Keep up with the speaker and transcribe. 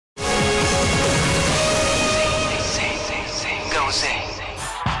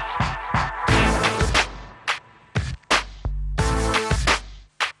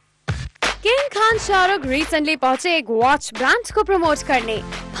King Khan Shahrukh recently पहुंचे एक watch brand को प्रमोट करने,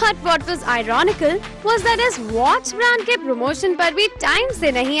 but what was ironical was that इस वॉच ब्रांड के प्रमोशन पर भी टाइम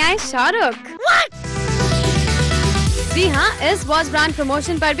से नहीं आए शाहरुख। जी हाँ, इस वॉच ब्रांड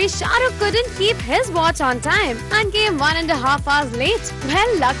प्रमोशन पर भी Shahrukh couldn't keep his watch on time and came 1.5 hours late।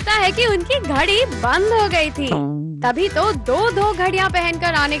 well, लगता है कि उनकी घड़ी बंद हो गई थी, तभी तो दो घड़ियां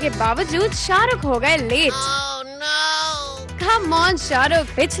पहनकर आने के बावजूद शाहरुख हो गए लेट। Come on,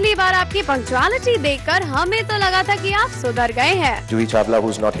 शाहरुख, पिछली बार आपकी पंक्चुअलिटी देखकर हमें तो लगा था कि आप सुधर गए हैं। Juhi Chawla,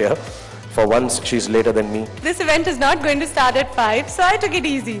 who's not here, for once she's later than me. This event is not going to start at 5, so I took it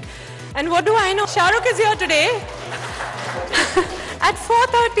easy. And what do I know? Shahrukh is here today at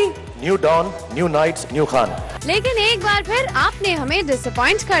 4:30. New dawn, new nights, new Khan. लेकिन एक बार फिर आपने हमें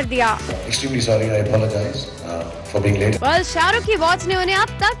disappoint कर दिया। Extremely sorry, I apologize for being late. Well, Shahrukh की watch ने उन्हें अब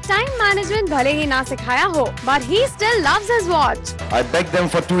तक टाइम मैनेजमेंट भले ही ना सिखाया हो, but he still loves his watch. I begged them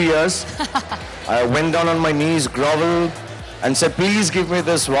for 2 years. I went down on my knees, groveled, and said, "Please give me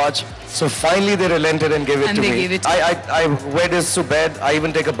this watch." So finally, they relented and gave it to me. Gave it to I wear this to bed. I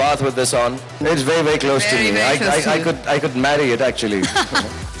even take a bath with this on. It's very close to me. I could marry it actually.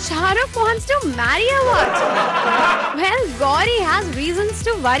 Shahrukh wants to marry a watch. Well, Gauri has reasons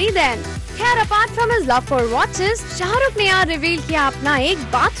to worry then. खैर, apart from his love for watches, Shahrukh ने यहाँ reveal किया अपना एक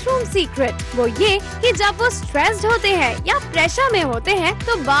bathroom secret. वो ये कि जब वो स्ट्रेस्ड होते हैं या प्रेशर में होते हैं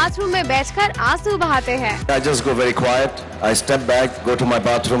तो बाथरूम में बैठकर आंसू बहाते हैं। I just go very quiet. I step back, go to my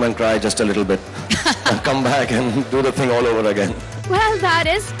bathroom and cry just a little bit, and come back and do the thing all over again. Well, that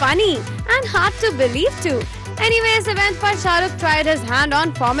is funny and hard to believe too. Anyway, इस event पर Shahrukh tried his hand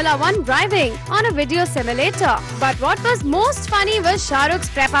on Formula 1 driving on a video simulator. But what was most funny was Shahrukh's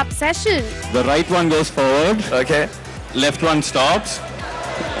prep-up session. The right one goes forward. Okay. Left one stops.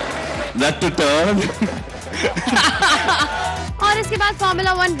 That to turn. और इसके बाद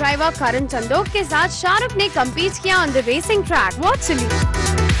Formula 1 driver करण चंदोक के साथ शाहरुख ने compete किया on the racing track virtually.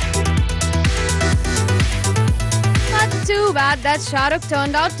 But too bad that Shahrukh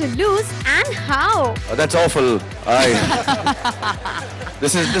turned out to lose, and how? Oh, that's awful.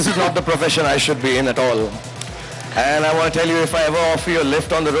 This is not the profession I should be in at all. And I want to tell you, if I ever offer you a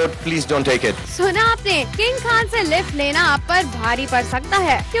lift on the road, please don't take it. सुना आपने, king Khan से lift लेना आप पर भारी पड़ सकता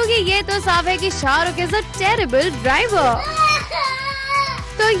है, क्योंकि ये तो साफ है कि Shahrukh is a terrible driver.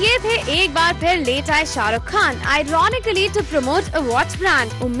 तो ये थे एक बार फिर लेट आए Shahrukh Khan, ironically to promote a watch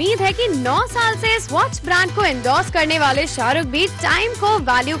brand. उम्मीद है कि 9 साल से इस वॉच ब्रांड को एंडोर्स करने वाले शाहरुख भी टाइम को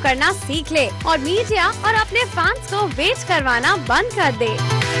वैल्यू करना सीख ले और मीडिया और अपने फैंस को वेट करवाना बंद कर दे।